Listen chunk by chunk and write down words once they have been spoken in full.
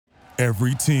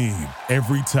Every team,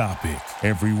 every topic,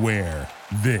 everywhere.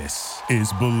 This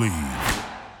is Believe.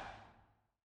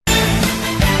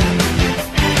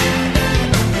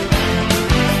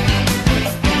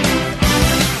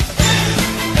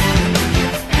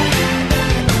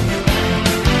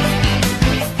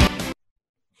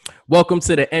 Welcome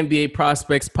to the NBA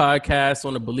Prospects Podcast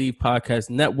on the Believe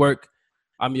Podcast Network.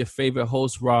 I'm your favorite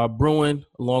host, Rob Bruin,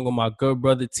 along with my good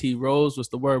brother, T. Rose. What's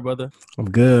the word, brother? I'm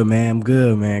good, man.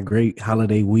 Great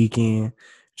holiday weekend.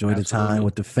 Enjoyed the time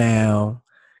with the fam.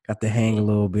 Got to hang a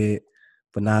little bit.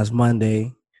 But now it's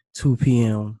Monday, 2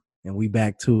 p.m., and we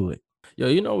back to it. Yo,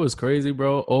 you know what's crazy,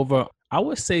 bro? I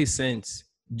would say since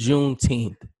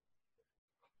Juneteenth,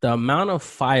 the amount of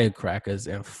firecrackers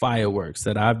and fireworks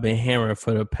that I've been hearing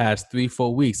for the past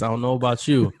 3-4 weeks, I don't know about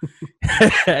you,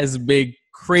 has been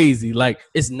crazy. Like,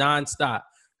 it's nonstop.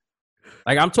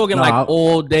 Like, I'm talking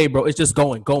all day, bro. It's just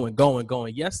going.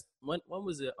 Yes, when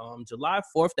was it? July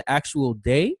 4th, the actual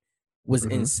day was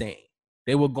insane.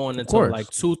 They were going until like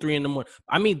 2, 3 in the morning.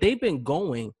 I mean, they've been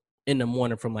going in the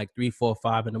morning from like 3, 4,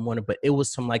 5 in the morning, but it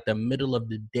was from like the middle of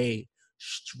the day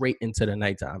straight into the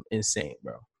nighttime. Insane,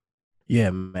 bro.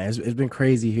 Yeah, man. It's been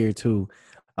crazy here, too.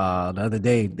 The other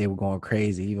day, they were going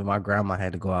crazy. Even my grandma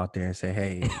had to go out there and say,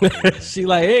 hey. She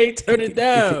like, hey, turn it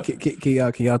down.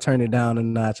 Can y'all turn it down a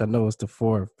notch? I know it's the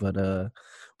 4th, but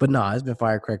no, it's been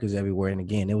firecrackers everywhere. And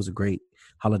again, it was a great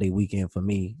holiday weekend for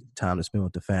me. Time to spend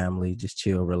with the family, just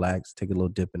chill, relax, take a little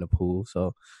dip in the pool.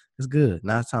 So it's good.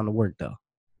 Now it's time to work, though.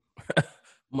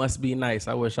 Must be nice.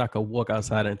 I wish I could walk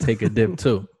outside and take a dip,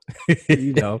 too.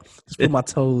 Just put my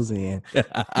toes in.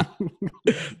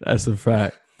 That's a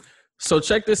fact. So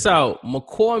check this out.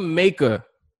 Makur Maker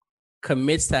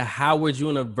commits to Howard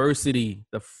University,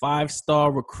 the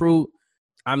 5-star recruit.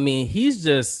 I mean, he's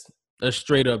just a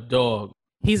straight-up dog.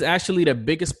 He's actually the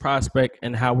biggest prospect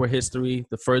in Howard history,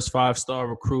 the first 5-star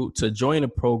recruit to join the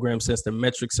program since the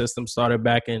metric system started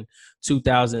back in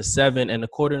 2007. And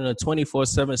according to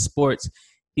 24/7 Sports,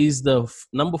 he's the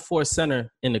number 4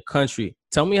 center in the country.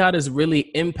 Tell me how this really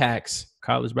impacts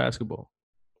college basketball.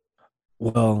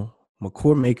 Well,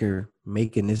 Makur Maker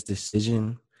making this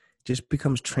decision just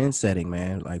becomes trend-setting,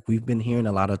 man. Like, we've been hearing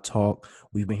a lot of talk.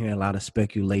 We've been hearing a lot of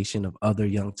speculation of other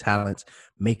young talents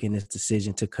making this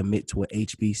decision to commit to a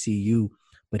HBCU.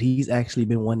 But he's actually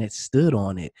been one that stood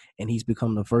on it, and he's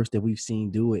become the first that we've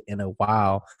seen do it in a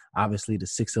while. Obviously, the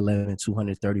 6'11",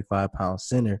 235-pound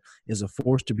center is a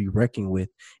force to be reckoned with.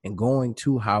 And going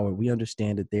to Howard, we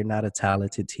understand that they're not a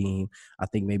talented team. I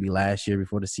think maybe last year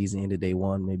before the season ended, they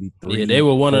won maybe 3. Yeah, they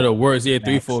were one of the worst. Yeah,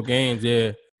 3-4 games,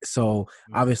 yeah. So,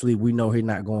 obviously, we know he's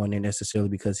not going there necessarily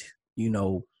because,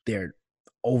 they're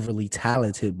overly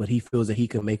talented, but he feels that he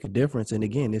can make a difference. And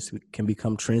again, this can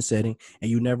become trend-setting, and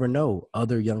you never know.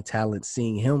 Other young talents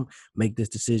seeing him make this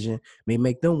decision may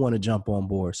make them want to jump on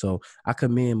board. So I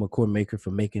commend Makur Maker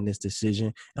for making this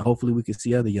decision, and hopefully we can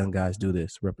see other young guys do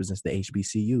this. Represents the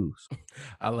HBCUs.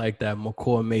 I like that.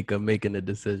 Makur Maker making the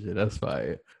decision. That's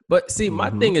fire. But see, my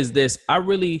thing is this. I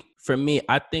think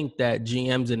that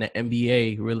GMs in the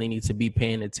NBA really need to be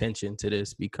paying attention to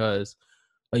this, because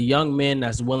a young man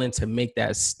that's willing to make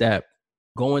that step,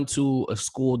 going to a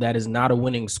school that is not a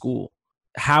winning school.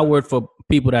 Howard, for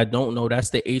people that don't know,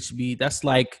 that's that's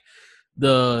like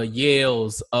the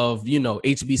Yales of,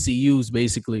 HBCUs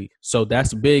basically. So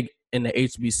that's big in the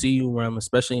HBCU realm,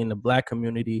 especially in the Black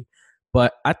community.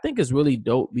 But I think it's really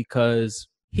dope because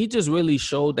he just really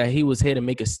showed that he was here to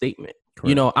make a statement.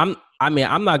 Correct.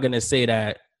 I'm not going to say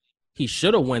that he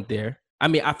should have went there. I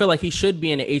mean, I feel like he should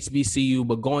be in the HBCU,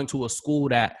 but going to a school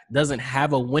that doesn't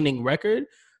have a winning record,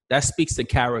 that speaks to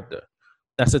character.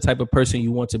 That's the type of person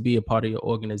you want to be a part of your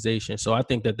organization. So I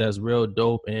think that that's real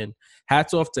dope. And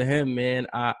hats off to him, man.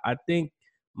 I think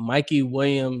Mikey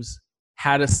Williams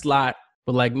had a slot,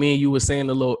 but like me and you were saying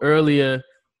a little earlier,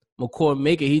 Makur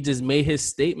Maker, he just made his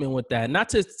statement with that. Not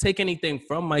to take anything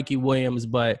from Mikey Williams,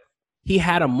 but he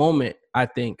had a moment, I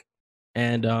think.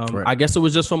 And right. I guess it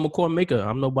was just from Makur Maker.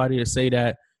 I'm nobody to say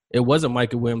that it wasn't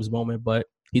Mikey Williams' moment, but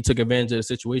he took advantage of the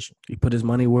situation. He put his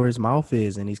money where his mouth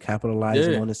is, and he's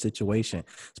capitalizing on the situation.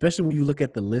 Especially when you look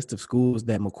at the list of schools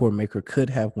that Makur Maker could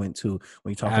have went to.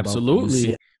 When you talk about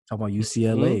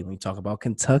UCLA, when you talk about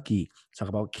Kentucky, talk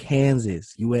about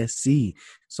Kansas, USC.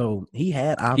 So he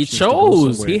had options. He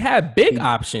chose. He had big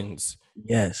options.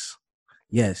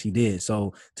 Yes, he did.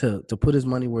 So to put his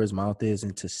money where his mouth is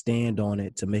and to stand on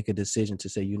it, to make a decision to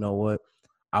say, you know what,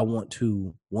 I want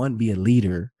to, 1, be a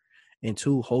leader, and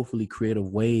 2, hopefully create a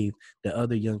wave that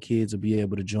other young kids will be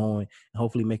able to join and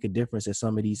hopefully make a difference at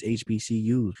some of these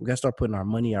HBCUs. We got to start putting our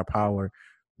money, our power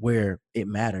where it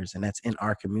matters, and that's in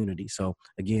our community. So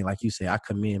again, like you say, I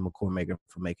commend McCord Maker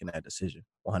for making that decision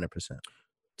 100%.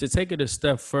 To take it a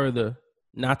step further,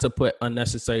 not to put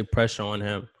unnecessary pressure on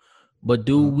him, but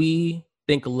do we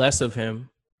think less of him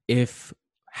if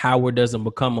Howard doesn't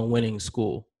become a winning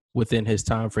school within his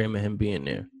time frame of him being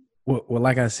there? Well,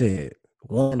 like I said,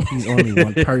 one, he's only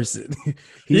one person.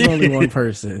 He's only one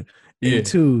person. And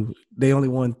two, they only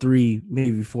won 3,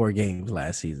 maybe 4 games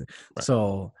last season. Right.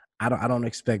 So I don't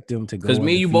expect them to go. Because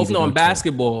me and you both know in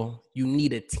basketball, you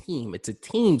need a team. It's a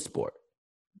team sport.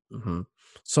 Mm-hmm.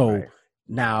 So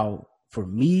now for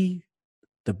me,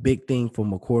 the big thing for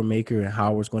McCord Maker and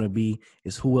Howard's going to be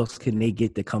is who else can they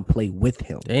get to come play with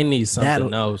him? They need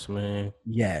something else, man.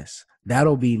 Yes.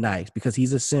 That'll be nice because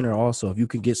he's a center also. If you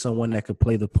can get someone that could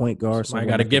play the point guard, I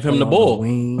got to give him the ball.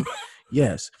 Wing,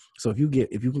 yes. So if you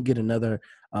can get another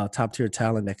top tier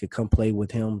talent that could come play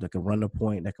with him, that can run the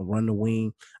point, that can run the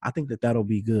wing, I think that'll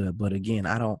be good. But again,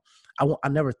 I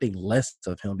never think less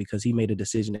of him because he made a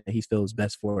decision that he feels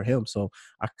best for him. So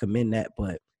I commend that.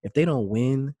 But if they don't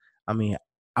win, I mean,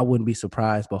 I wouldn't be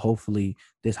surprised. But hopefully,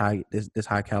 this high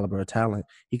caliber of talent,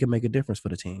 he can make a difference for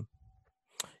the team.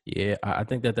 Yeah, I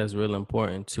think that's really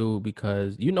important too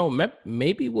because,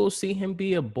 maybe we'll see him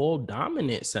be a ball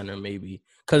dominant center maybe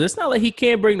because it's not like he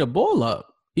can't bring the ball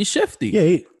up. He's shifty.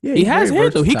 Yeah, he has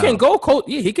handle. He can go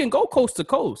he can go coast to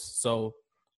coast. So,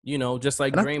 just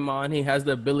like Draymond, he has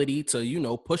the ability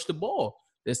to, push the ball.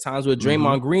 There's times where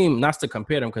Draymond Green, not to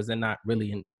compare them because they're not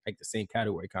really in like the same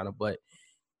category kind of, but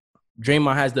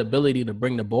Draymond has the ability to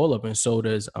bring the ball up and so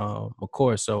does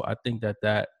McCord. So I think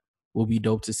that will be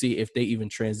dope to see if they even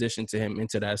transition to him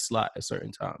into that slot at certain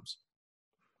times.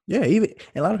 Yeah, even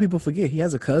a lot of people forget he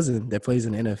has a cousin that plays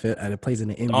in the NFL, that plays in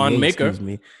the NBA. Don Maker.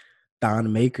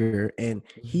 Don Maker, and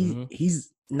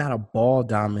he's not a ball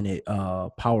dominant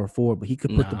power forward, but he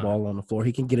could put the ball on the floor.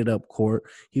 He can get it up court.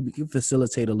 He can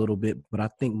facilitate a little bit, but I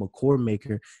think McCord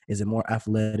Maker is a more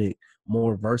athletic,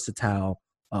 more versatile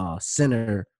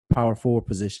center power forward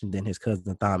position than his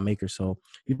cousin Thon Maker. So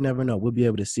you never know. We'll be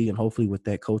able to see, and hopefully with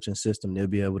that coaching system, they'll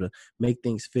be able to make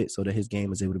things fit so that his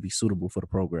game is able to be suitable for the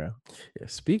program. Yeah,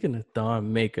 speaking of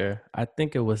Thon Maker, I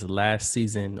think it was last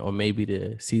season or maybe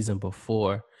the season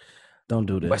before. Don't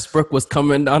do this. Westbrook was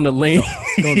coming down the lane.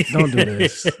 Don't do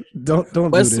this.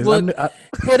 Don't Westbrook do this.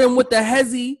 Hit him with the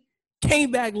hezzy, came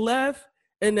back left,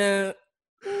 and then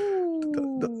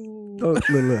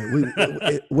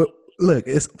Look,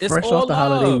 it's fresh off the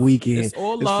holiday weekend. It's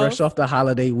fresh off the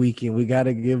holiday weekend. We got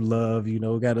to give love, we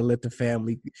got to let the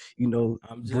family,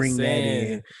 bring that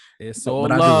in. It's all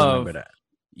but love. I do remember that.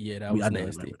 Yeah, that was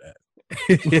nasty.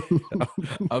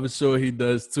 That. I'm sure he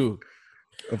does too.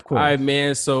 Of course. All right,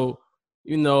 man. So,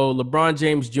 LeBron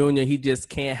James Jr., he just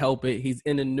can't help it. He's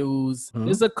in the news. Mm-hmm.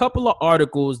 There's a couple of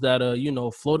articles that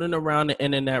are, floating around the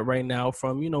internet right now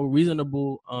from,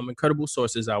 reasonable, incredible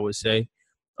sources, I would say.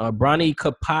 Bronny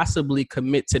could possibly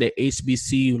commit to the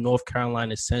HBCU North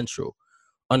Carolina Central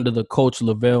under the coach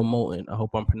LeVelle Moton. I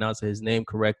hope I'm pronouncing his name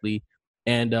correctly.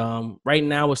 And right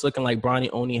now it's looking like Bronny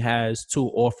only has 2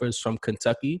 offers from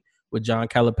Kentucky with John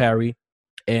Calipari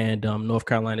and North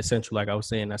Carolina Central. Like I was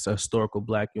saying, that's a historical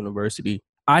Black university.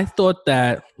 I thought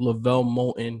that LeVelle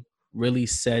Moton really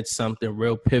said something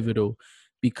real pivotal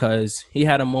because he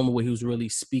had a moment where he was really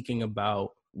speaking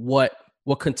about what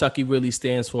Kentucky really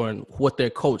stands for and what their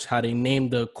coach, how they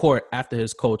named the court after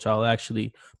his coach. I'll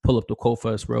actually pull up the quote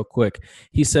for us real quick.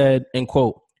 He said, and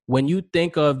quote, "When you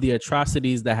think of the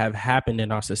atrocities that have happened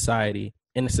in our society,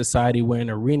 in a society where an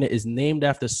arena is named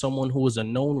after someone who was a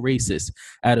known racist,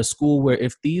 at a school where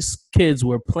if these kids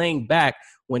were playing back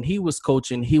when he was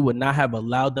coaching, he would not have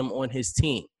allowed them on his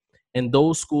team. And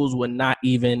those schools would not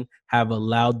even have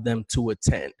allowed them to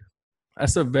attend."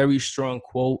 That's a very strong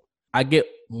quote. I get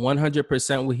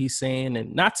 100% what he's saying,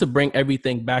 and not to bring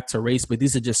everything back to race, but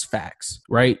these are just facts,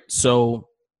 right? So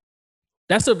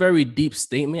that's a very deep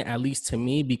statement, at least to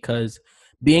me, because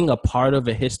being a part of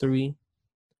a history,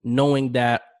 knowing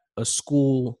that a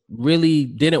school really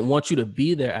didn't want you to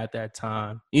be there at that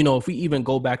time. If we even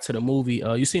go back to the movie,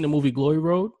 you seen the movie Glory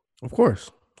Road? Of course.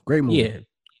 Great movie. Yeah,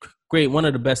 great. One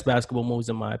of the best basketball movies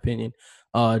in my opinion.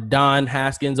 Don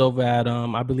Haskins over at,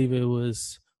 I believe it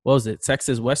was, what was it?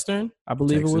 Texas Western, I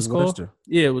believe Texas it was called. Western.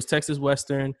 Yeah, it was Texas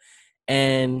Western.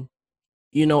 And,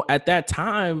 at that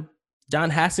time, Don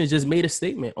Haskins just made a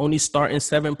statement, only starting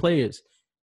 7 players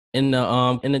in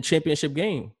the championship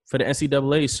game for the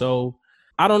NCAA. So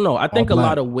I don't know. I think a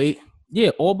lot of weight. Yeah,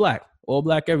 all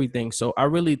black everything. So I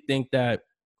really think that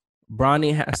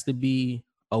Bronny has to be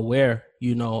aware,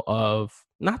 of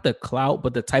not the clout,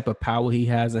 but the type of power he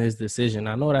has in his decision.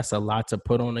 I know that's a lot to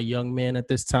put on a young man at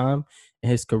this time in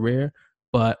his career,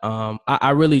 but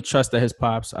I really trust that his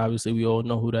pops, obviously we all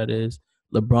know who that is.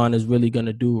 LeBron is really going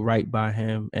to do right by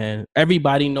him. And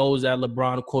everybody knows that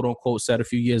LeBron, quote unquote, said a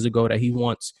few years ago that he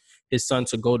wants his son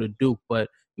to go to Duke, but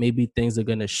maybe things are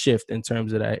going to shift in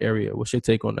terms of that area. What's your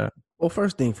take on that? Well,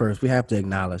 first thing first, we have to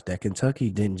acknowledge that Kentucky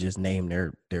didn't just name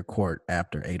their court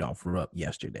after Adolph Rupp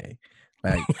yesterday.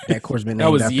 Like that court's been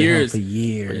named after him for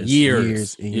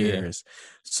years and years.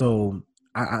 So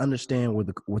I understand with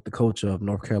the coach of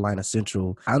North Carolina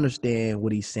Central. I understand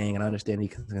what he's saying, and I understand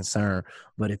he's concerned.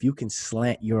 But if you can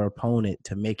slant your opponent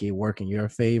to make it work in your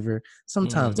favor,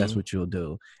 sometimes that's what you'll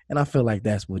do. And I feel like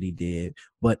that's what he did.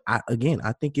 But I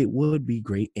think it would be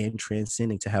great and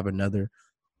transcending to have another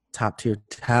top-tier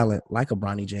talent like a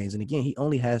Bronny James. And again, he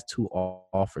only has 2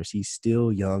 offers. He's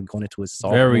still young, going into his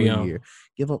sophomore year.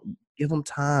 Give him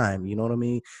time. You know what I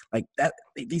mean? Like that.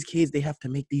 These kids, they have to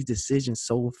make these decisions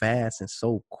so fast and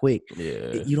so quick.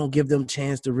 Yeah. You don't give them a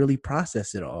chance to really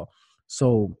process it all.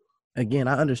 So again,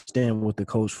 I understand what the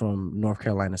coach from North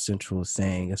Carolina Central is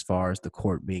saying as far as the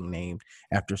court being named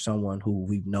after someone who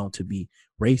we've known to be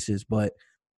racist. But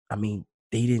I mean,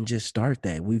 they didn't just start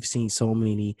that. We've seen so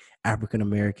many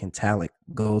African-American talent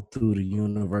go through the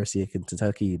University of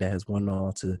Kentucky that has went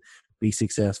on to be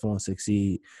successful and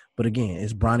succeed. But again,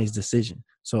 it's Bronny's decision.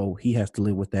 So he has to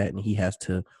live with that, and he has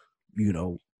to,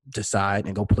 decide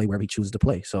and go play wherever he chooses to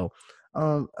play. So,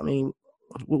 I mean,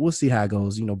 we'll see how it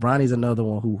goes. Bronny's another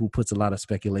one who puts a lot of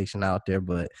speculation out there.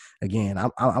 But again,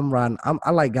 I'm riding.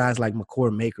 I like guys like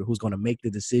McCord Maker who's going to make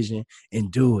the decision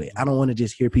and do it. I don't want to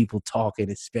just hear people talking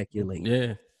and speculate.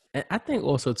 Yeah, and I think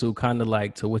also too, kind of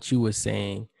like to what you were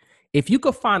saying, if you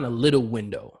could find a little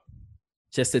window,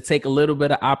 just to take a little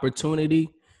bit of opportunity,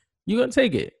 you're gonna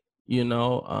take it.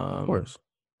 Of course.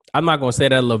 I'm not gonna say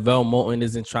that LeVelle Moulton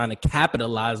isn't trying to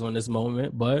capitalize on this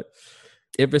moment, but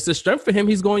if it's a strength for him,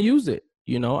 he's gonna use it.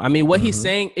 I mean, what he's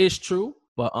saying is true,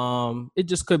 but it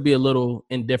just could be a little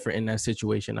indifferent in that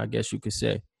situation, I guess you could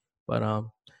say. But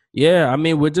yeah, I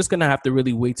mean, we're just gonna have to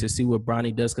really wait to see what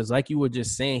Bronny does, because like you were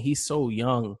just saying, he's so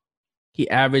young. He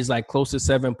averaged like close to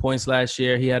 7 points last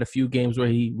year. He had a few games where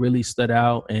he really stood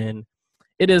out, and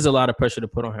it is a lot of pressure to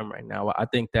put on him right now. I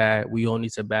think that we all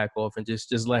need to back off and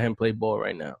just let him play ball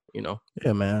right now,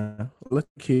 Yeah, man. Let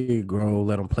the kid grow.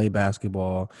 Let him play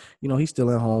basketball. He's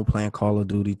still at home playing Call of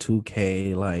Duty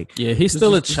 2K. Like, yeah, he's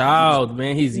still a child,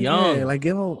 man. He's young. Yeah, like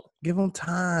give him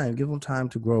time. Give him time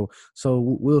to grow. So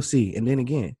we'll see. And then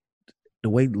again, the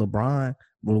way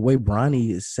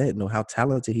Bronny is set, how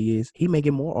talented he is, he may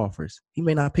get more offers. He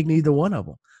may not pick neither one of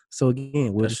them. So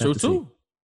again, we'll just have to see.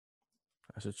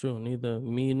 That's true. Neither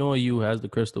me nor you has the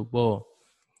crystal ball.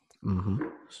 Mm-hmm.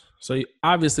 So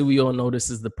obviously we all know this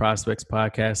is the Prospects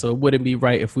podcast, so it wouldn't be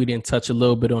right if we didn't touch a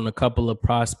little bit on a couple of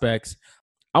prospects.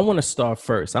 I want to start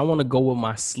first. I want to go with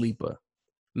my sleeper,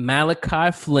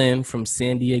 Malachi Flynn from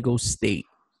San Diego State,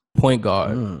 point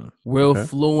guard. Real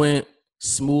fluent,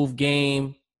 smooth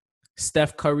game,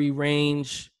 Steph Curry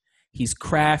range. He's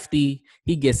crafty.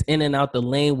 He gets in and out the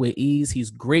lane with ease.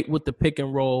 He's great with the pick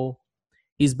and roll.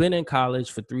 He's been in college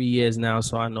for 3 years now,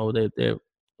 so I know that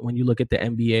when you look at the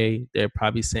NBA, they're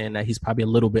probably saying that he's probably a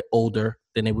little bit older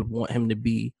than they would want him to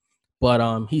be.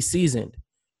 But he's seasoned.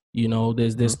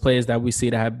 There's players that we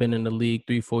see that have been in the league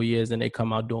 3-4 years and they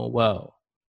come out doing well,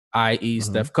 i.e.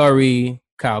 Steph Curry,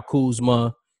 Kyle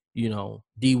Kuzma,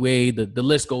 D-Wade, the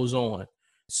list goes on.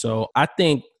 So I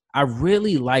think I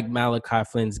really like Malachi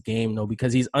Flynn's game, though,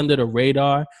 because he's under the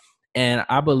radar. And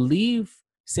I believe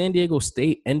San Diego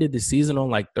State ended the season on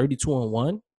like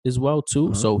 32-1 as well,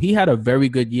 too. So he had a very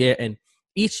good year. And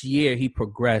each year he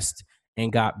progressed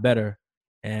and got better.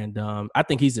 And I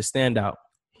think he's a standout.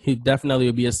 He definitely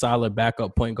will be a solid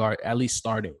backup point guard, at least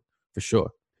starting for sure.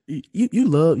 You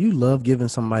love giving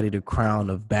somebody the crown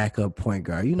of backup point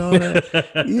guard. You know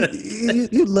that?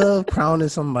 you love crowning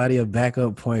somebody a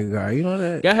backup point guard. You know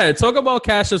that? Go ahead. Talk about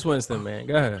Cassius Winston, man.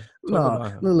 Go ahead.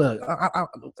 Look.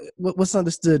 What's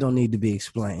understood don't need to be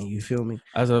explained. You feel me?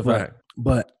 That's a fact.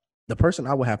 But the person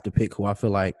I would have to pick, who I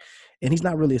feel like, and he's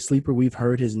not really a sleeper. We've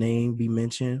heard his name be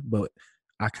mentioned, but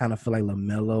I kind of feel like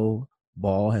LaMelo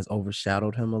Ball has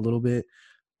overshadowed him a little bit.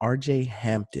 R.J.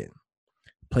 Hampton.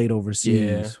 Played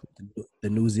overseas, the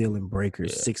New Zealand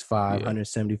Breakers, 6'5",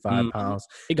 175 pounds.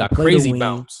 He got crazy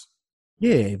bounce.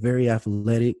 Yeah, very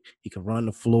athletic. He can run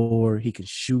the floor. He can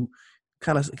shoot.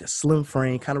 Kind of like a slim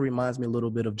frame. Kind of reminds me a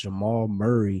little bit of Jamal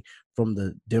Murray from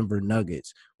the Denver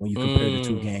Nuggets when you compare the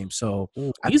two games. So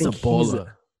he's a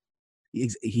baller.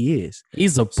 He is.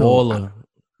 He's a baller.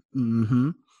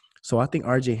 So I think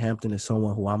RJ Hampton is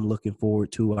someone who I'm looking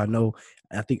forward to. I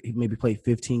think he maybe played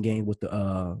 15 games with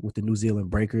the New Zealand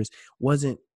Breakers.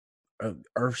 Wasn't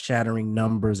earth-shattering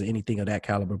numbers or anything of that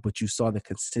caliber, but you saw the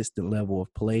consistent level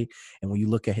of play. And when you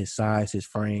look at his size, his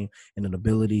frame, and an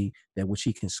ability that which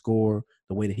he can score,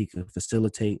 the way that he can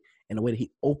facilitate, and the way that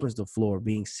he opens the floor,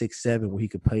 being 6'7", where he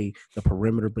could play the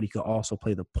perimeter, but he could also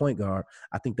play the point guard,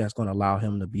 I think that's going to allow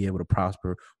him to be able to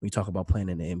prosper when you talk about playing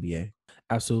in the NBA.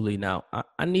 Absolutely. Now,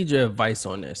 I need your advice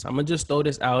on this. I'm going to just throw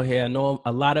this out here. I know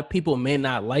a lot of people may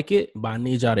not like it, but I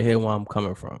need y'all to hear where I'm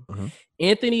coming from. Mm-hmm.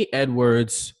 Anthony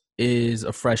Edwards is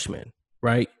a freshman,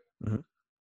 right? Mm-hmm.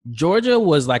 Georgia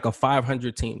was like a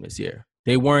 500 team this year.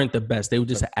 They weren't the best. They were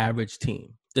just an average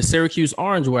team. The Syracuse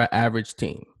Orange were an average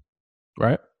team,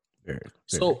 right?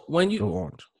 So when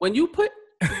you put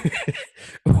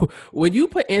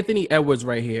Anthony Edwards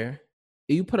right here,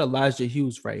 and you put Elijah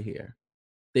Hughes right here,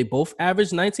 they both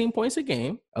averaged 19 points a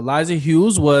game. Elijah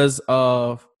Hughes was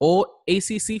all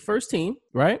ACC first team,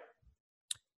 right?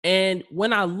 And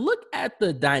when I look at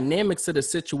the dynamics of the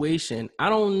situation, I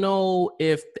don't know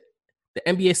if the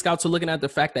NBA scouts are looking at the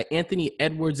fact that Anthony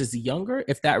Edwards is younger,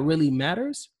 if that really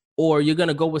matters, or you're going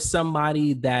to go with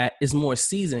somebody that is more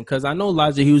seasoned. Because I know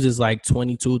Elijah Hughes is like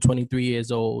 22, 23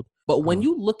 years old. But when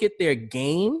you look at their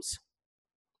games,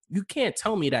 you can't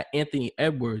tell me that Anthony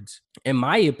Edwards, in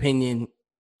my opinion,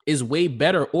 is way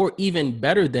better or even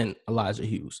better than Elijah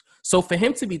Hughes. So for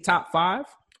him to be top 5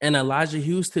 and Elijah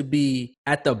Hughes to be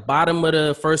at the bottom of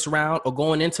the first round or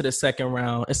going into the second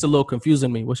round, it's a little confusing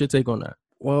to me. What's your take on that?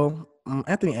 Well,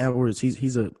 Anthony Edwards, he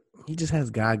just has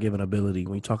God-given ability.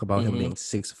 When you talk about him being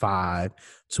 6'5",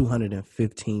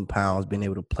 215 pounds, being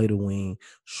able to play the wing,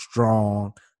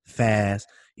 strong, fast.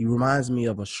 He reminds me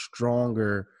of a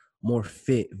stronger, more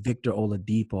fit Victor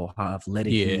Oladipo, how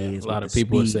athletic he is. A lot of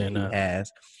people are saying that.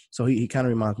 Has. So he kind of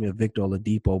reminds me of Victor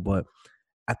Oladipo, but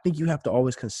I think you have to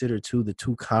always consider, too, the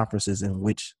two conferences in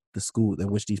which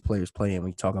these players play in.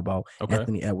 We talk about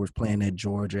Anthony Edwards playing at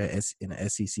Georgia in the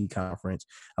SEC conference,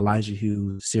 Elijah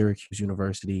Hughes, Syracuse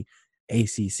University,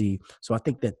 ACC. So I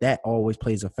think that always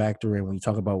plays a factor in when you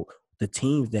talk about the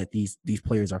teams that these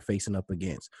players are facing up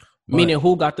against. Meaning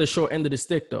who got the short end of the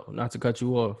stick, though, not to cut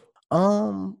you off?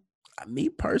 Me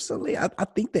personally, I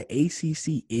think the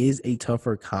ACC is a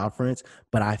tougher conference,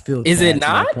 but I feel is it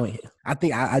not? I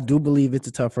think I do believe it's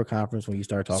a tougher conference when you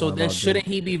start talking. So then, shouldn't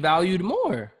he be valued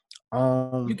more?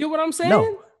 You get what I'm saying?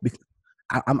 No,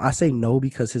 I say no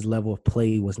because his level of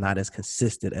play was not as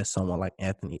consistent as someone like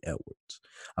Anthony Edwards.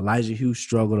 Elijah Hughes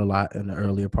struggled a lot in the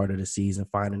earlier part of the season,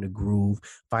 finding the groove,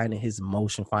 finding his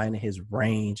motion, finding his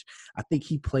range. I think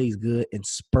he plays good in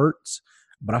spurts.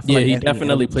 But I feel like he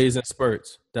definitely plays in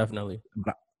spurts. Definitely.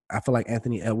 But I feel like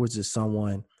Anthony Edwards is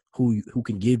someone who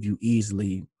can give you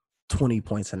easily 20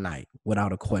 points a night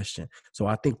without a question. So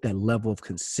I think that level of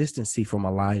consistency from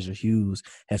Elijah Hughes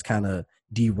has kind of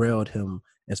derailed him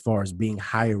as far as being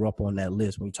higher up on that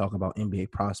list when you talk about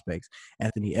NBA prospects.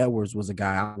 Anthony Edwards was a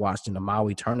guy I watched in the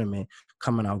Maui tournament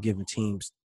coming out giving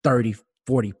teams 30,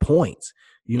 40 points.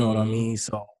 You know what I mean?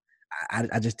 So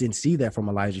I just didn't see that from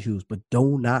Elijah Hughes, but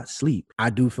do not sleep. I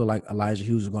do feel like Elijah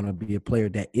Hughes is going to be a player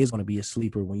that is going to be a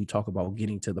sleeper when you talk about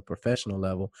getting to the professional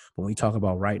level. But when you talk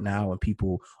about right now and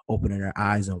people opening their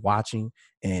eyes and watching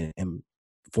and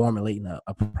formulating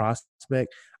a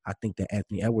prospect, I think that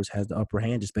Anthony Edwards has the upper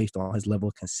hand just based on his level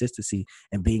of consistency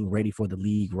and being ready for the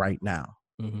league right now.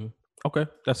 Mm-hmm. Okay,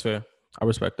 that's fair. I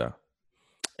respect that.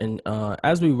 And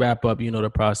as we wrap up,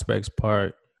 the prospects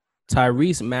part,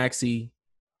 Tyrese Maxey,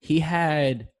 he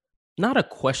had not a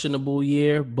questionable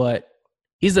year, but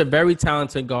he's a very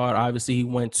talented guard. Obviously, he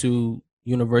went to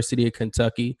University of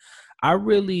Kentucky. I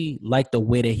really like the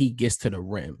way that he gets to the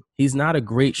rim. He's not a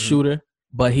great shooter,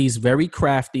 but he's very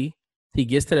crafty. He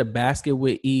gets to the basket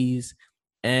with ease.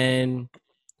 And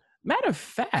matter of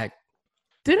fact,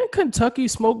 didn't Kentucky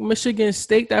smoke Michigan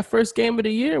State that first game of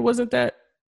the year? Wasn't that?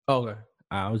 Okay.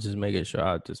 I was just making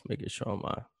sure.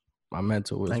 My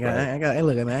mental was Look, man, I ain't got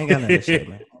none of that shit,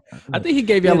 man. I think he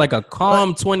gave you like a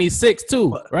calm 26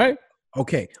 too, right?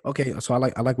 Okay. So I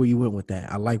like where you went with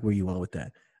that.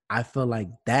 I feel like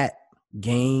that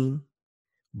game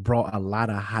brought a lot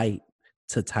of hype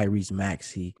to Tyrese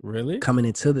Maxey. Really? Coming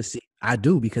into the season. I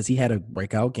do, because he had a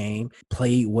breakout game,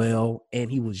 played well, and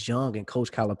he was young, and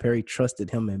Coach Calipari trusted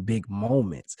him in big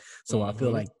moments. So I feel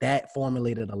like that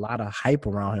formulated a lot of hype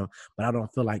around him, but I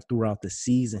don't feel like throughout the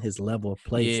season his level of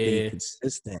play stayed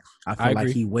consistent. I feel like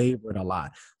he wavered a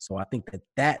lot. So I think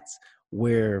that's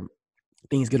where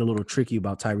things get a little tricky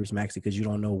about Tyrese Maxey, because you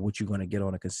don't know what you're going to get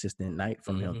on a consistent night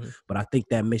from him. But I think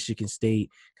that Michigan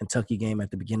State, Kentucky game at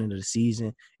the beginning of the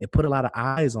season, it put a lot of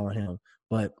eyes on him.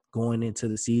 But going into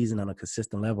the season on a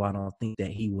consistent level, I don't think that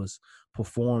he was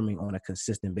performing on a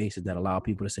consistent basis that allowed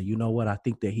people to say, you know what, I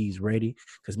think that he's ready.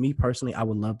 Because me personally, I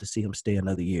would love to see him stay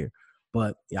another year.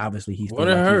 But obviously, he feels like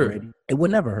he's ready. It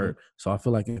would never hurt. So I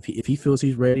feel like if he feels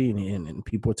he's ready and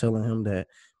people are telling him that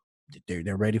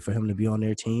they're ready for him to be on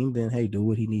their team, then, hey, do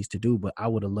what he needs to do. But I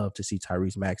would have loved to see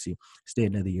Tyrese Maxey stay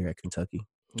another year at Kentucky.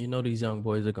 You know these young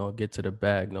boys are going to get to the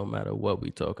bag no matter what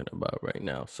we're talking about right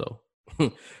now. So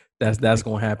that's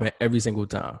going to happen every single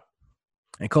time.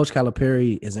 And Coach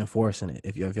Calipari is enforcing it.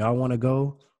 If y'all want to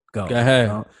go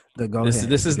ahead. Go this, ahead.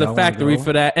 This is the factory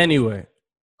for that anyway.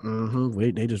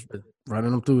 Wait, they just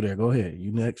running them through there. Go ahead.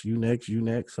 You next.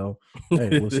 So,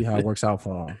 hey, we'll see how it works out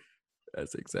for them.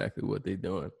 That's exactly what they're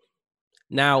doing.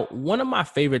 Now, one of my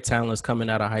favorite talents coming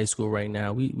out of high school right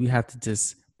now, we have to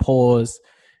just pause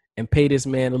and pay this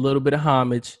man a little bit of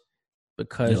homage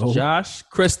because Josh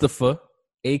Christopher,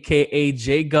 a.k.a.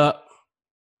 J Gup,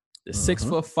 the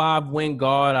 6'5" wing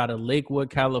guard out of Lakewood,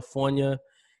 California.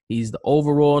 He's the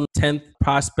overall 10th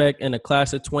prospect in the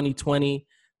class of 2020,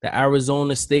 the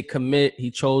Arizona State commit.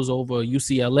 He chose over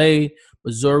UCLA,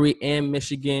 Missouri, and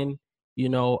Michigan. You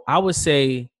know, I would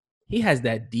say he has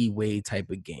that D-Wade type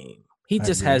of game. He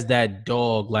just has that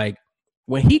dog. Like,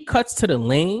 when he cuts to the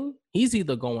lane, he's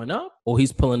either going up or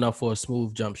he's pulling up for a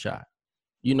smooth jump shot.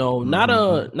 You know, not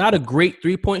a great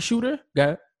 3-point shooter.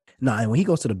 Guy. No, and when he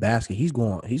goes to the basket, he's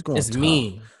going it's tough.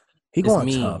 Mean. He's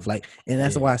going tough. Like, and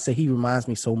that's why I say he reminds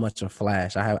me so much of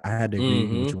Flash. I had to agree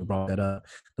with you when you brought that up.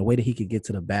 The way that he could get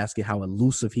to the basket, how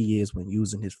elusive he is when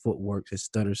using his footwork, his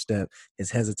stutter step,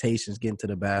 his hesitations getting to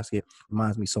the basket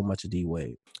reminds me so much of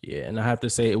D-Wade. Yeah, and I have to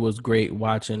say it was great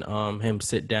watching him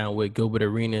sit down with Gilbert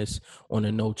Arenas on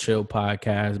the No Chill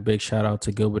podcast. Big shout out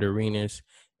to Gilbert Arenas.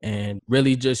 And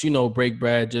really just, break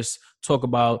bread, just talk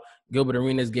about Gilbert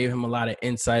Arenas gave him a lot of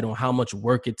insight on how much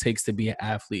work it takes to be an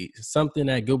athlete. Something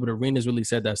that Gilbert Arenas really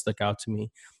said that stuck out to me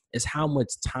is how much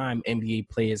time NBA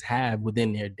players have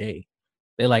within their day.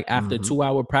 They're like, after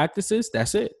 2-hour practices,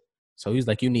 that's it. So he's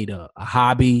like, you need a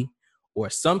hobby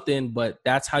or something, but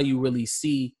that's how you really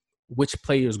see which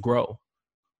players grow.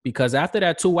 Because after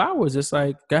that 2 hours, it's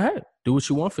like, go ahead, do what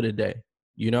you want for the day,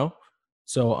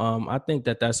 So I think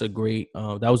that was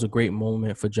a great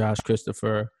moment for Josh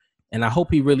Christopher. And I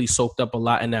hope he really soaked up a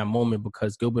lot in that moment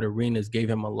because Gilbert Arenas gave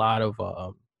him a lot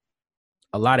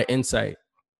of insight.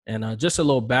 And just a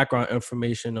little background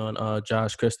information on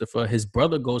Josh Christopher. His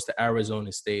brother goes to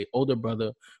Arizona State, older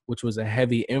brother, which was a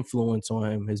heavy influence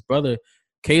on him. His brother,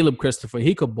 Caleb Christopher,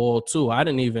 he could ball too. I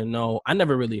didn't even know. I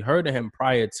never really heard of him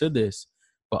prior to this.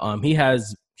 But he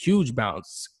has huge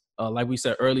bounce. Like we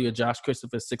said earlier, Josh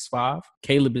Christopher is 6'5".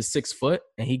 Caleb is 6 foot,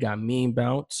 and he got mean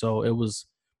bounce. So it was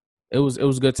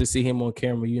good to see him on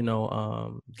camera,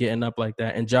 getting up like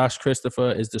that. And Josh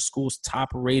Christopher is the school's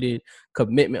top-rated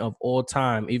commitment of all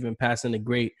time, even passing the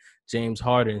great James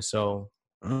Harden. So,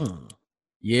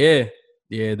 that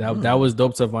was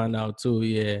dope to find out too.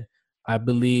 Yeah, I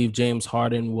believe James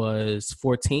Harden was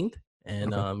 14th,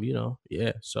 and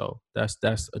so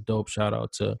that's a dope shout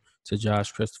out to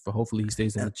Josh Christopher. Hopefully, he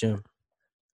stays in the gym.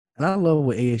 And I love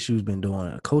what ASU's been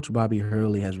doing. Coach Bobby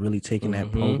Hurley has really taken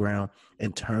that program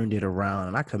and turned it around.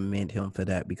 And I commend him for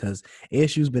that because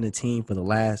ASU's been a team for the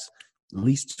last at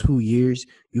least 2 years.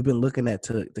 You've been looking at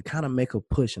to kind of make a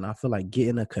push. And I feel like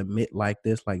getting a commit like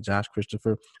this, like Josh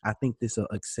Christopher, I think this will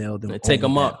excel them. Take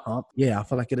them up. Hump. Yeah, I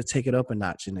feel like it'll take it up a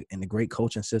notch in the great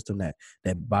coaching system that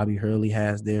Bobby Hurley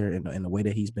has there and the way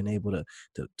that he's been able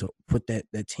to put that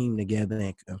team together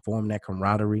and form that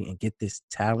camaraderie and get this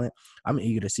talent. I'm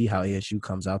eager to see how ASU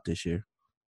comes out this year.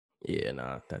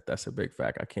 Yeah, that's a big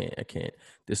fact. I can't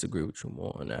disagree with you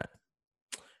more on that.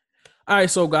 All right,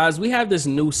 so guys, we have this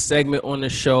new segment on the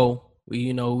show.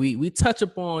 We touch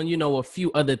upon, a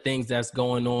few other things that's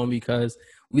going on because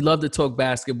we love to talk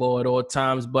basketball at all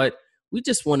times, but we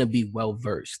just want to be well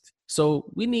versed. So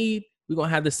we're going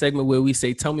to have this segment where we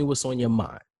say, tell me what's on your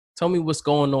mind. Tell me what's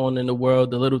going on in the world,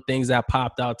 the little things that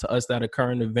popped out to us that are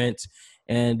current events,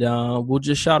 and we'll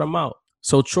just shout them out.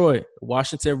 So, Troy,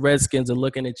 Washington Redskins are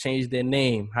looking to change their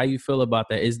name. How you feel about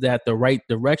that? Is that the right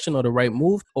direction or the right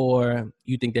move, or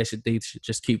you think they should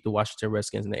just keep the Washington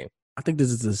Redskins name? I think this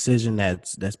is a decision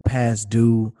that's past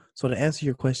due. So to answer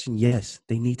your question, yes,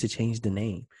 they need to change the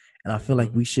name. And I feel like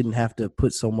we shouldn't have to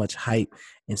put so much hype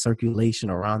and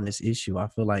circulation around this issue. I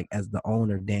feel like as the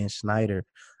owner, Dan Snyder,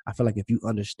 I feel like if you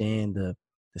understand the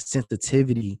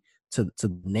sensitivity to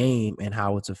the name and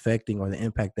how it's affecting or the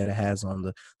impact that it has on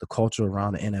the culture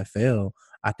around the NFL,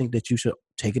 I think that you should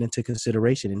take it into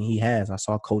consideration, and he has. I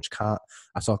saw Coach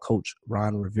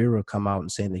Ron Rivera come out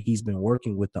and saying that he's been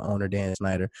working with the owner Dan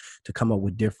Snyder to come up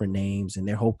with different names, and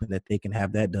they're hoping that they can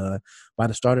have that done by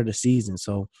the start of the season.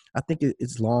 So I think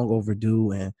it's long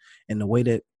overdue, and the way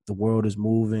that the world is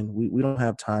moving, we don't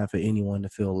have time for anyone to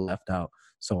feel left out.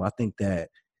 So I think that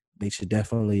they should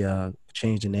definitely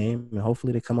change the name, and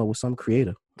hopefully they come up with something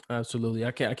creative. Absolutely.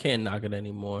 I can't knock it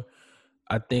anymore.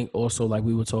 I think also, like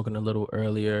we were talking a little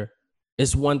earlier,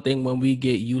 it's one thing when we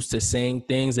get used to saying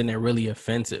things and they're really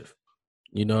offensive.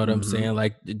 You know what I'm saying?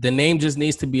 Like the name just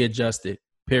needs to be adjusted,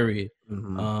 period.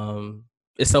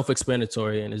 It's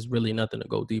self-explanatory and there's really nothing to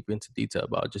go deep into detail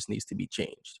about. It just needs to be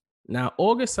changed. Now,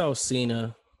 August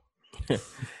Alsina.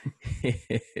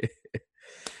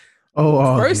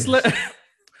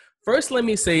 First, let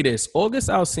me say this. August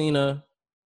Alsina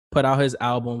put out his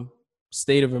album,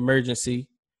 State of Emergency.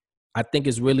 I think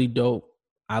it's really dope.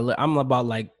 I'm about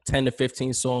like 10 to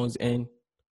 15 songs in.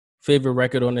 Favorite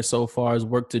record on it so far is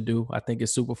Work to Do. I think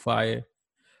it's super fire.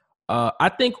 I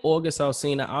think August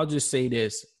Alsina, I'll just say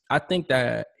this. I think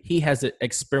that he has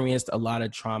experienced a lot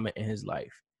of trauma in his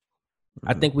life.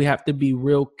 I think we have to be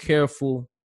real careful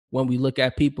when we look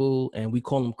at people and we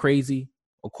call them crazy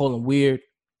or call them weird,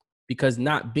 because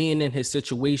not being in his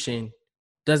situation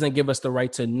doesn't give us the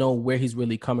right to know where he's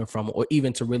really coming from or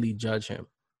even to really judge him.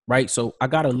 Right. So I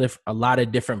got to lift a lot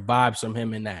of different vibes from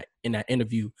him in that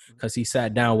interview, because he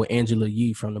sat down with Angela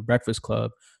Yee from the Breakfast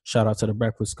Club. Shout out to the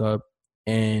Breakfast Club.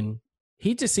 And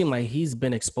he just seemed like he's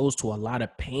been exposed to a lot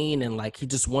of pain, and like he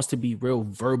just wants to be real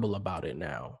verbal about it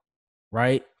now.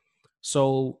 Right.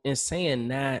 So in saying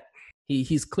that,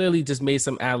 he's clearly just made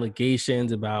some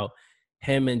allegations about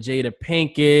him and Jada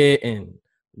Pinkett and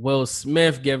Will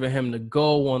Smith giving him the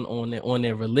go on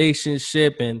their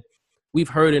relationship. And we've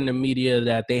heard in the media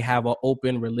that they have an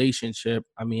open relationship.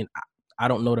 I mean, I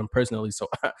don't know them personally, so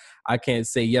I can't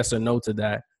say yes or no to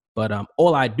that. But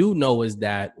all I do know is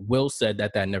that Will said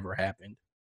that never happened.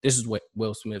 This is what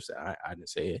Will Smith said. I didn't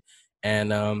say it.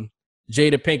 And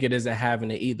Jada Pinkett isn't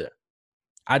having it either.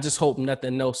 I just hope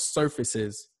nothing else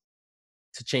surfaces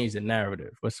to change the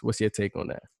narrative. What's your take on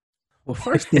that? Well,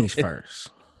 first things first.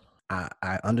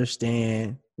 I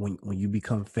understand when you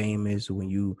become famous, when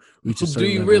you reach a certain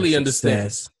level. Do you really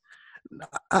understand?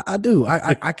 I do.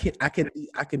 I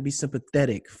can be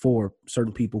sympathetic for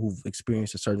certain people who've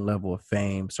experienced a certain level of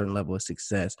fame, certain level of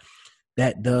success.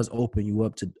 That does open you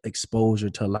up to exposure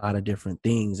to a lot of different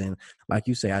things. And like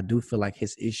you say, I do feel like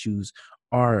his issues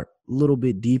are a little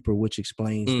bit deeper, which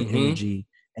explains the energy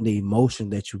and the emotion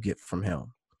that you get from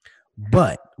him.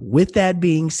 But with that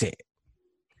being said,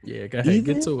 yeah, go ahead,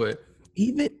 get to it.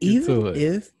 Even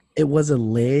if it was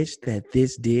alleged that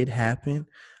this did happen,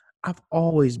 I've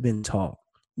always been taught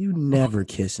you never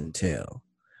kiss and tell.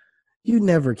 You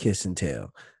never kiss and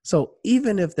tell. So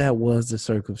even if that was the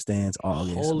circumstance,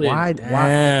 August, why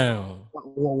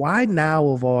now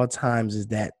of all times is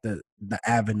that the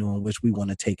avenue in which we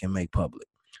want to take and make public?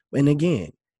 And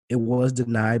again, it was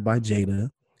denied by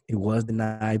Jada. It was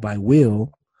denied by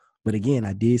Will. But again,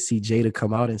 I did see Jada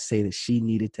come out and say that she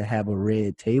needed to have a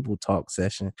red table talk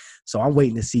session. So I'm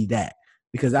waiting to see that,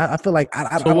 because I feel like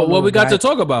what we got to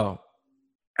talk about?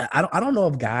 I don't know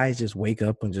if guys just wake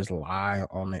up and just lie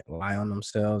on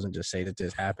themselves and just say that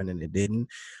this happened and it didn't.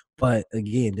 But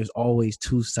again, there's always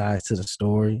two sides to the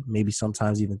story. Maybe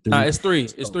sometimes even three. It's three.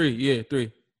 So, it's three. Yeah,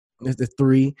 three. It's the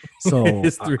three. So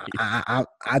it's three. I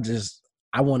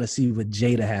want to see what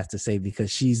Jada has to say,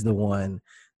 because she's the one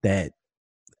that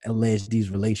alleged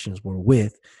these relations were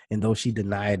with, and though she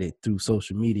denied it through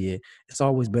social media, it's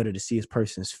always better to see a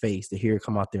person's face, to hear it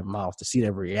come out their mouth, to see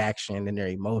their reaction and their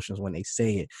emotions when they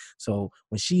say it. So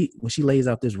when she lays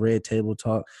out this red table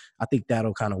talk, I think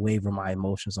that'll kind of waver my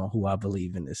emotions on who I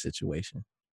believe in this situation.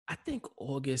 I think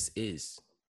August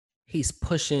he's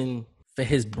pushing for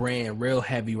his brand real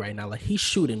heavy right now. Like, he's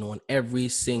shooting on every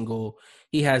single,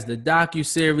 he has the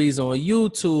docuseries on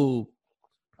YouTube.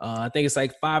 I think it's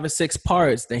like 5 or 6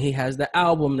 parts. Then he has the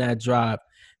album that dropped.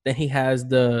 Then he has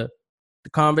the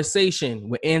conversation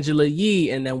with Angela Yee.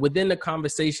 And then within the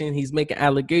conversation, he's making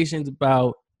allegations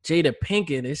about Jada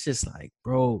Pinkett. It's just like,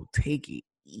 bro, take it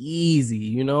easy.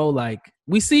 You know, like,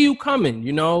 we see you coming,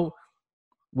 you know.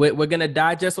 We're going to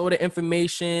digest all the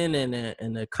information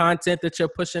and the content that you're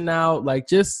pushing out. Like,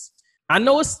 just, I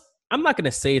know I'm not going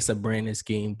to say it's a branding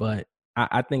scheme, but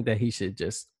I think that he should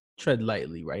just tread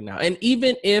lightly right now. And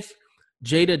even if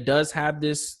Jada does have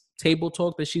this table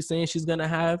talk that she's saying she's gonna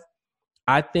have,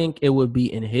 I think it would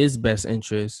be in his best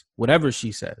interest, whatever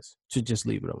she says, to just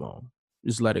leave it alone.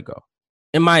 Just let it go.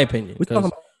 In my opinion.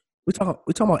 we talking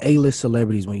about A-list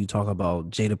celebrities when you talk about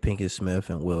Jada Pinkett Smith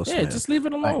and Will Yeah, Smith. just leave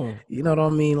it Like, alone. you know what I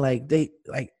mean? Like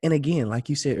and again, like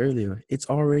you said earlier, it's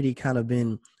already kind of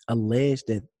been alleged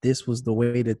that this was the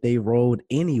way that they rolled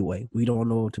anyway. We don't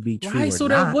know to be true Right. or So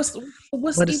that not. what's So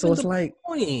even it's the like,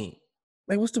 point?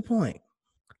 what's the point?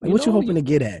 Like, You what you know, hoping to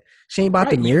get at? She ain't about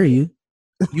to right. marry you.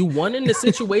 You won in the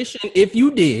situation if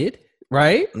you did,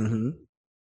 right? Mm-hmm.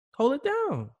 Hold it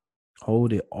down.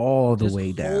 Hold it all the Just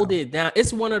way down. hold it down.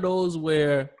 It's one of those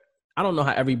where I don't know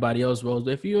how everybody else rolls,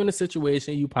 but if you're in a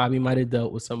situation, you probably might have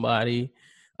dealt with somebody.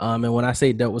 And when I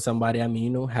say dealt with somebody, I mean, you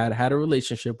know, had a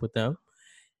relationship with them.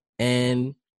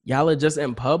 And y'all are just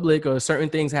in public or certain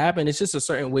things happen. It's just a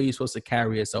certain way you're supposed to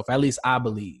carry yourself. At least I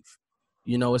believe,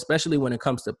 you know, especially when it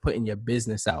comes to putting your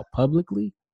business out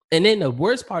publicly. And then the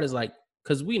worst part is like,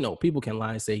 because we know people can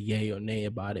lie and say yay or nay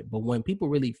about it. But when people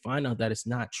really find out that it's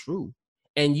not true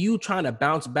and you trying to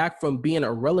bounce back from being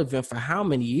irrelevant for how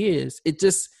many years, it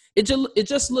just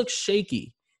looks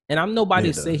shaky. And I'm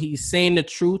nobody to say he's saying the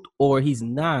truth or he's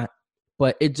not,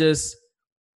 but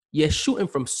you're shooting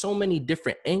from so many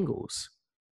different angles.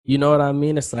 You know what I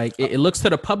mean? It's like it looks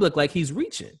to the public like he's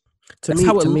reaching. To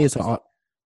me, it's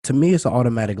an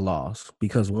automatic loss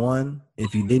because one,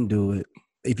 if you didn't do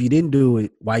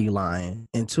it, why you lying?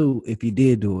 And two, if you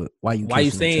did do it, why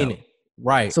you saying it?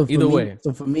 Right. So either way.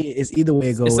 So for me, it's either way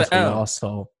it goes it's for y'all.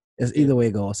 So it's either way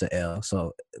it goes to L.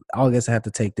 So I guess I have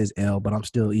to take this L, but I'm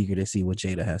still eager to see what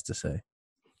Jada has to say.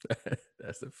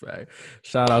 That's a fact.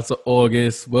 Shout out to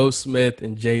August, Will Smith,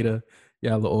 and Jada.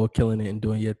 Y'all are all killing it and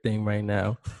doing your thing right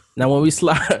now. Now, when we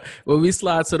slide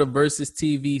to the Versus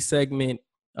TV segment,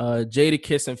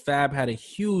 Jadakiss and Fab had a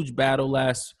huge battle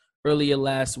earlier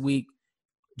last week.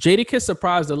 Jadakiss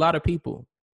surprised a lot of people.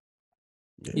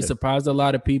 Yeah. He surprised a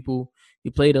lot of people. He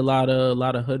played a lot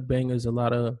of hood bangers, a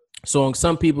lot of songs.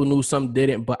 Some people knew, some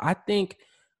didn't. But I think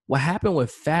what happened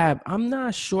with Fab, I'm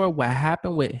not sure what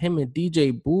happened with him and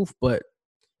DJ Booth, but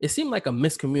it seemed like a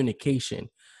miscommunication.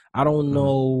 I don't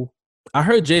know. I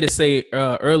heard Jada say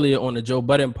earlier on the Joe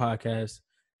Budden podcast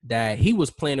that he was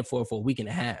planning for a week and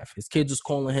a half. His kids was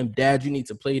calling him, Dad, you need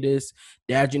to play this.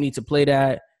 Dad, you need to play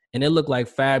that. And it looked like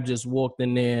Fab just walked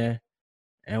in there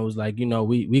and was like, you know,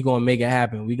 we going to make it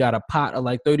happen. We got a pot of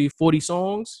like 30, 40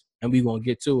 songs, and we going to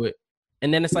get to it.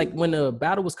 And then it's like when the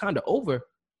battle was kind of over,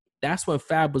 that's when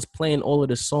Fab was playing all of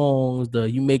the songs, the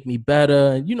You Make Me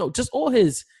Better, and, you know, just all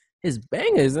his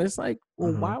bangers. And it's like,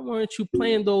 well, why weren't you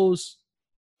playing those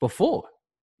before?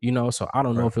 You know, so I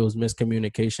don't know if it was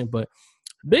miscommunication, but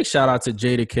big shout out to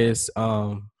Jadakiss.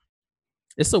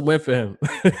 It's a win for him.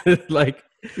 Like,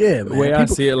 yeah, man. The way I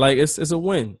see it, like it's a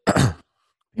win.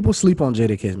 People sleep on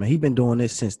Jadakiss, man. He's been doing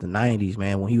this since the 90s,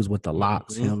 man, when he was with the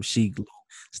Locks, him, Sheek,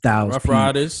 Styles, Rough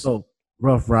Riders. So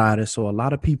Rough Riders. So a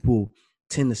lot of people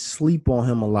tend to sleep on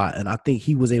him a lot, and I think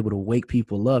he was able to wake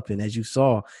people up. And as you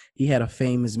saw, he had a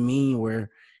famous meme where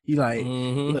he like,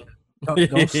 look,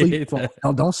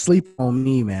 don't sleep on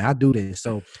me, man. I do this.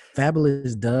 So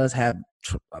Fabulous does have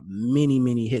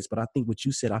many hits, but I think what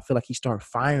you said, I feel like he started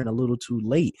firing a little too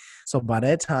late. So by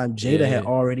that time, Jada had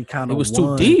already kind of it was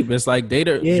too deep. It's like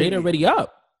Jada already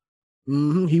up.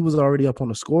 He was already up on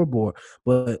the scoreboard,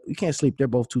 but you can't sleep. They're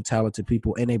both two talented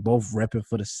people, and they both repping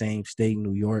for the same state,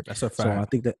 New York. That's a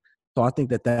fact. So I think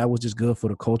that was just good for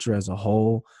the culture as a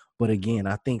whole. But again,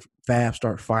 I think Fab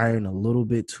started firing a little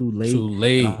bit too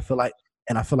late.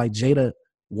 And I feel like Jada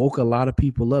woke a lot of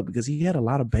people up because he had a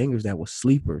lot of bangers that were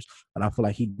sleepers, and I feel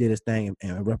like he did his thing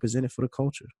and represented for the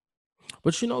culture.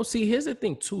 But you know, see, here's the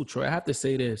thing too, Troy. I have to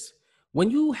say this: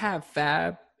 when you have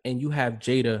Fab and you have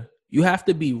Jada, you have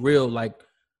to be real. Like,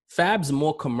 Fab's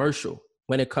more commercial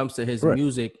when it comes to his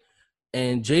music,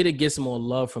 and Jada gets more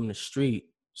love from the street.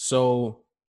 So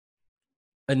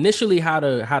initially, how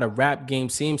the rap game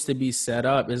seems to be set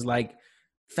up is like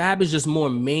Fab is just more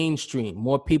mainstream.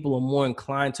 More people are more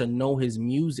inclined to know his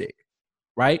music,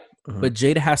 right? But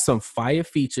Jada has some fire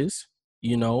features,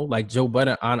 you know, like Joe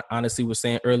Budden honestly was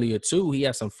saying earlier too. He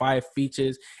has some fire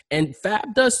features, and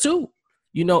Fab does too.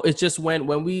 You know, it's just when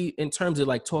we, in terms of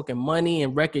like talking money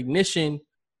and recognition,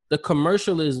 the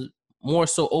commercial is more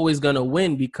so always gonna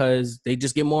win because they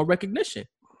just get more recognition.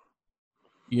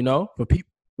 You know,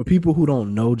 for people who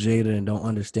don't know Jada and don't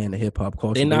understand the hip hop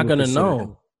culture, they're not gonna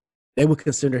know. They would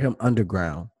consider him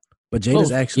underground, but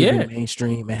Jada's actually been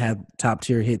mainstream and have top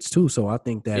tier hits too. So I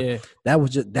think that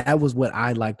was what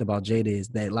I liked about Jada, is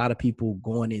that a lot of people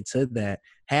going into that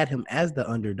had him as the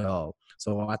underdog.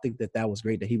 So I think that was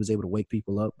great that he was able to wake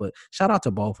people up. But shout out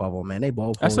to both of them, man. They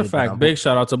both. That's a fact. Big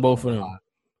shout out to both of them.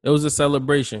 It was a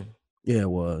celebration. Yeah, it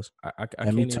was. I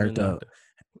can't even turned up.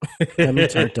 Had me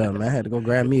turned up, man. I had to go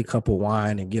grab me a cup of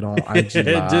wine and get on IG just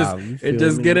Live. You and feel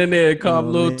just get me? in there and You cop a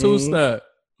know what I little two mean? step.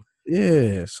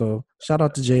 Yeah. So shout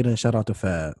out to Jada and shout out to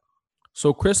Fab.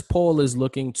 So Chris Paul is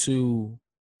looking to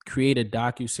create a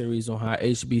docuseries on how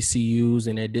HBCUs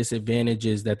and their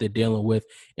disadvantages that they're dealing with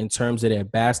in terms of their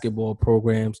basketball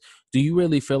programs. Do you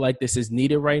really feel like this is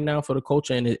needed right now for the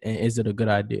culture, and is it a good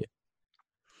idea?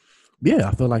 Yeah,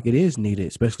 I feel like it is needed,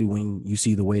 especially when you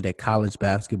see the way that college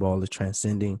basketball is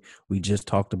transcending. We just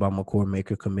talked about McCord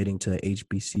Maker committing to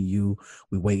HBCU.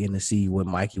 We're waiting to see what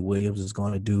Mikey Williams is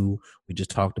going to do. We just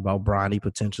talked about Bronny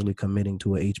potentially committing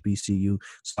to a HBCU.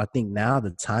 So I think now the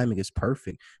timing is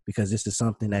perfect because this is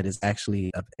something that is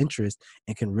actually of interest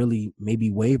and can really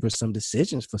maybe waiver some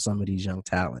decisions for some of these young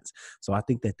talents. So I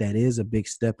think that that is a big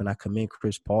step, and I commend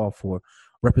Chris Paul for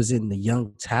representing the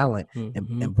young talent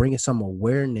and bringing some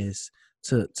awareness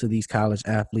to these college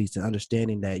athletes and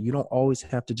understanding that you don't always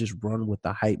have to just run with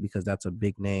the hype because that's a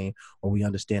big name or we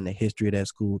understand the history of that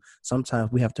school.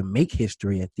 Sometimes we have to make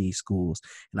history at these schools.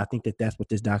 And I think that that's what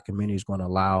this documentary is going to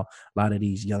allow a lot of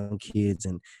these young kids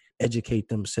and educate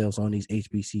themselves on these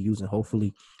HBCUs. And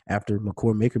hopefully after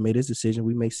McCord Maker made his decision,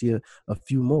 we may see a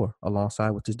few more alongside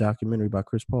with this documentary by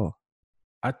Chris Paul.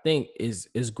 I think is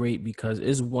great because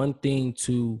it's one thing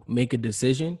to make a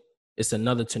decision. It's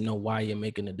another to know why you're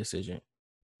making a decision.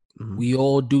 Mm-hmm. We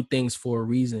all do things for a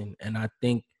reason. And I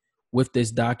think with this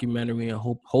documentary and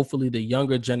hopefully the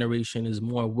younger generation is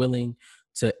more willing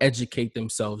to educate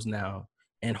themselves now.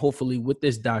 And hopefully with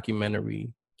this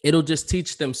documentary, it'll just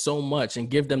teach them so much and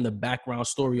give them the background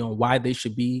story on why they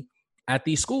should be at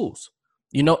these schools.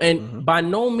 You know, and by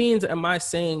no means am I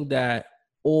saying that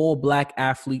all Black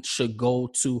athletes should go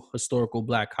to historical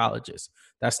Black colleges.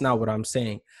 That's not what I'm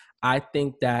saying. I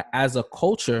think that as a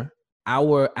culture,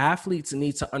 our athletes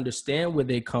need to understand where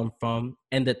they come from,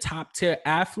 and the top tier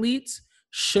athletes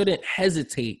shouldn't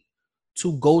hesitate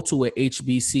to go to a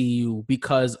HBCU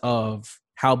because of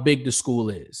how big the school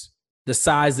is, the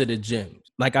size of the gym.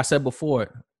 Like I said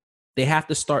before, they have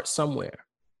to start somewhere,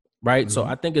 right? So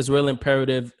I think it's real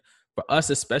imperative for us,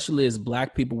 especially as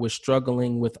Black people, we're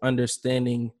struggling with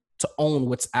understanding to own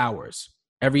what's ours.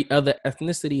 Every other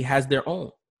ethnicity has their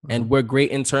own, and we're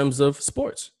great in terms of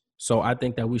sports. So I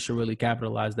think that we should really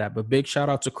capitalize that. But big shout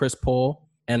out to Chris Paul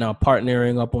and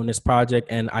partnering up on this project.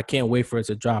 And I can't wait for it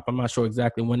to drop. I'm not sure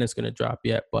exactly when it's going to drop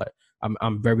yet, but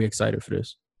I'm very excited for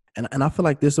this. And I feel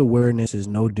like this awareness is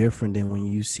no different than when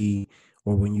you see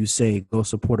or when you say go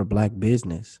support a Black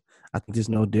business. I think it's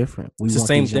no different. It's the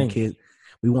same thing.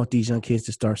 We want these young kids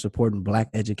to start supporting Black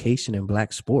education and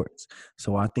Black sports.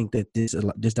 So I think that this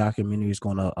documentary is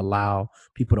going to allow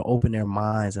people to open their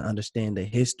minds and understand the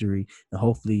history and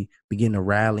hopefully begin to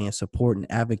rally and support and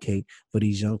advocate for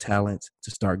these young talents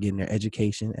to start getting their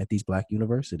education at these Black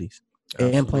universities.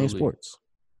 Absolutely. And playing sports.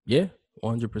 Yeah,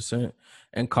 100%.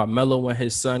 And Carmelo and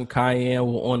his son Cayenne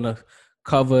were on the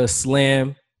cover of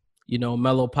Slam. You know,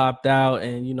 Melo popped out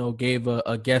and, you know, gave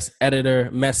a guest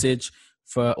editor message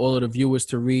for all of the viewers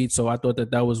to read. So I thought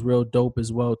that was real dope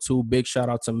as well, too. Big shout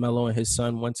out to Melo and his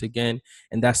son once again.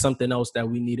 And that's something else that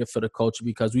we needed for the culture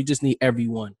because we just need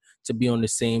everyone to be on the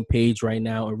same page right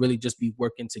now and really just be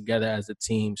working together as a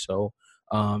team. So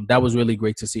that was really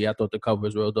great to see. I thought the cover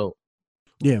was real dope.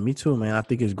 Yeah, me too, man. I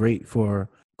think it's great for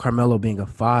Carmelo being a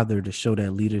father to show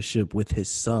that leadership with his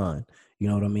son. You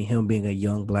know what I mean? Him being a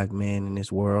young Black man in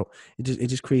this world, it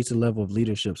just creates a level of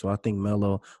leadership. So I think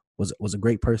Melo was a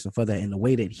great person for that. And the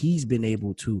way that he's been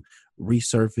able to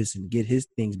resurface and get his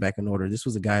things back in order. This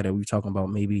was a guy that we were talking about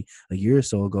maybe a year or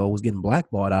so ago was getting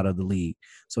blackballed out of the league.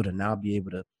 So to now be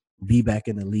able to be back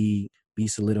in the league, be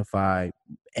solidified,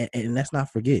 and let's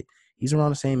not forget, he's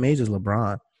around the same age as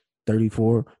LeBron,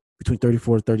 between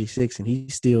 34 and 36, and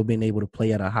he's still been able to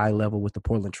play at a high level with the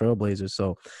Portland Trailblazers.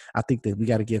 So I think that we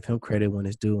got to give him credit when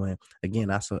it's due. And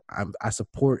again, I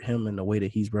support him in the way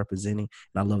that he's representing,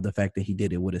 and I love the fact that he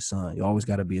did it with his son. You always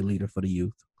got to be a leader for the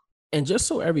youth. And just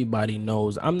so everybody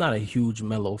knows, I'm not a huge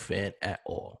Melo fan at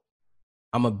all.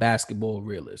 I'm a basketball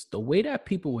realist. The way that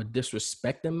people were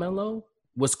disrespecting Melo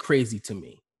was crazy to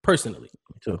me, personally.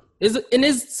 Me too.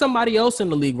 There's somebody else in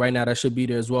the league right now that should be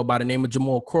there as well by the name of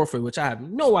Jamal Crawford, which I have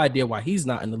no idea why he's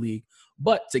not in the league.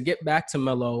 But to get back to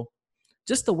Melo,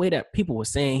 just the way that people were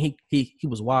saying he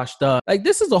was washed up. Like,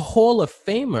 this is a Hall of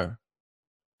Famer.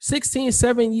 16,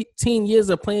 17 years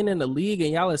of playing in the league,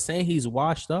 and y'all are saying he's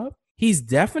washed up? He's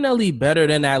definitely better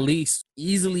than at least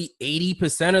easily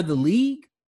 80% of the league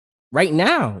right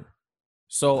now.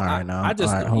 So I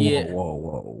just, yeah.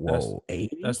 Whoa.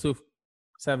 80? That's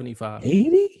 75.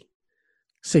 80?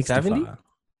 65. 70?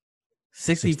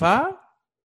 65?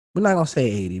 We're not going to say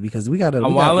 80 because we got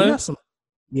some.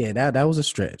 Yeah, that was a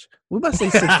stretch. We about to say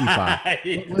 65.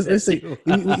 Let's say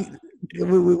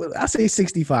I say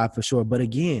 65 for sure. But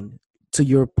again, to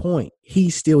your point,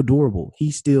 he's still durable. He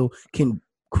still can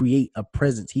create a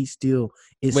presence. He still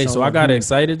is. Wait, so I got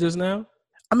excited just now?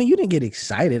 I mean, you didn't get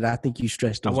excited. I think you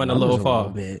stretched those numbers a little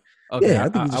bit. Okay, yeah, I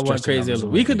think I went crazy.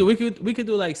 We could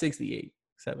do like 68,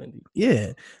 70.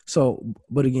 Yeah. So,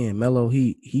 but again, Melo,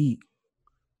 he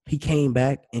came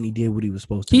back and he did what he was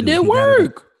supposed to do. He did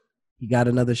work. He got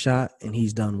another shot and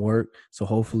he's done work. So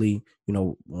hopefully,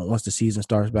 once the season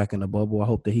starts back in the bubble, I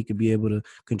hope that he could be able to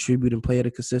contribute and play at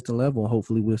a consistent level. And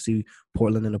hopefully we'll see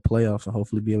Portland in the playoffs and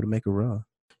hopefully be able to make a run.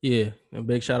 Yeah. And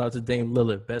big shout out to Dame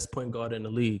Lillard, best point guard in the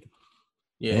league.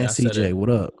 Yeah. And CJ,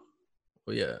 what up?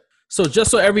 Well, yeah. So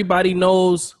just so everybody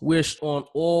knows, we're on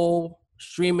all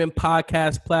streaming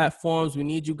podcast platforms. We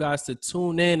need you guys to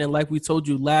tune in. And like we told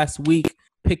you last week,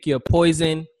 pick your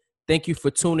poison. Thank you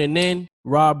for tuning in.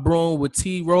 Rob Broom with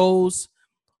T Rose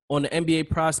on the NBA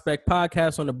Prospect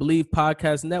Podcast on the Believe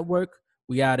Podcast Network.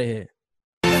 We out of here.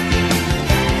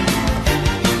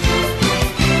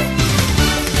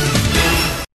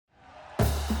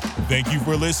 Thank you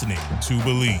for listening to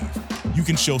Believe. You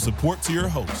can show support to your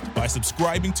host by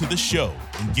subscribing to the show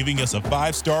and giving us a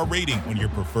 5-star rating on your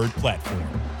preferred platform.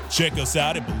 Check us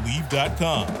out at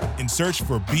Believe.com and search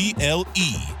for BLEAV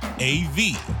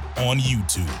on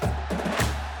YouTube.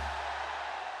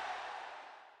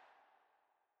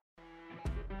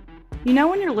 You know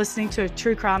when you're listening to a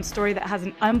true crime story that has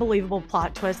an unbelievable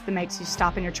plot twist that makes you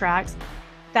stop in your tracks?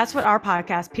 That's what our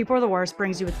podcast, People Are the Worst,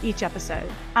 brings you with each episode.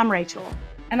 I'm Rachel.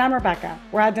 And I'm Rebecca.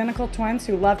 We're identical twins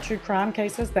who love true crime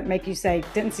cases that make you say,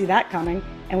 didn't see that coming,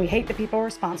 and we hate the people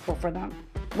responsible for them.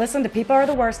 Listen to People Are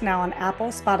the Worst now on Apple,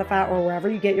 Spotify, or wherever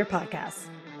you get your podcasts.